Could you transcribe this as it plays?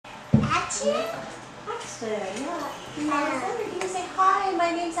Yeah. Excellent. Yeah. Alexander, can you say hi?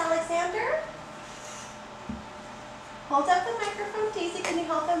 My name's Alexander. Hold up the microphone. Daisy, can you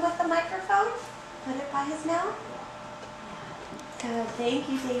help him with the microphone? Put it by his mouth. Good. Thank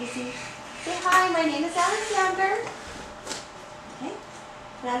you, Daisy. Say hi. My name is Alexander. Okay.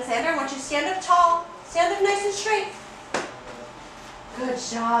 And Alexander, I want you to stand up tall. Stand up nice and straight. Good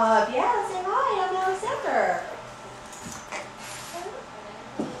job. Yeah, say hi. I'm Alexander.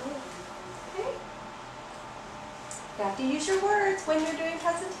 Okay. You have to use your words when you're doing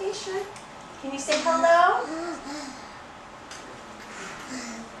presentation. Can you say hello?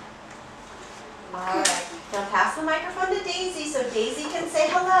 All right. Now pass the microphone to Daisy so Daisy can say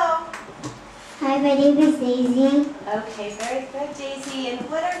hello. Hi, my name is Daisy. Okay, very good, Daisy. And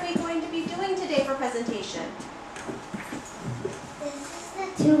what are we going to be doing today for presentation? This is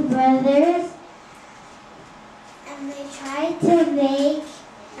the two brothers, and they tried to make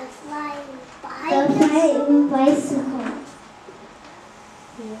a flying bicycle.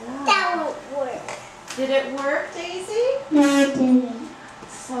 Yeah. That won't work. Did it work, Daisy? No, it didn't.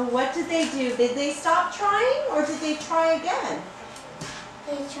 So what did they do? Did they stop trying or did they try again?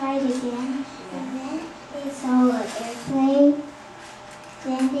 They tried again, and then they saw an airplane.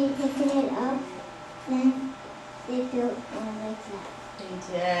 Then they picked it up. Then they built one like that. They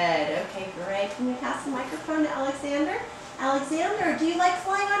did. Okay, great. Can you pass the microphone to Alexander? Alexander, do you like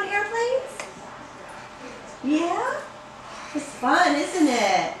flying on airplanes? Yeah? It's fun, isn't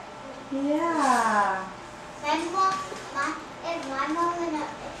it? Yeah. If my mom went on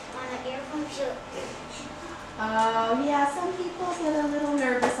an airplane, Oh, yeah, some people get a little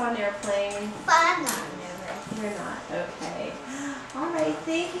nervous on airplanes. but I'm not nervous. You're not. Okay. All right.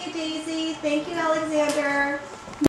 Thank you, Daisy. Thank you, Alexander.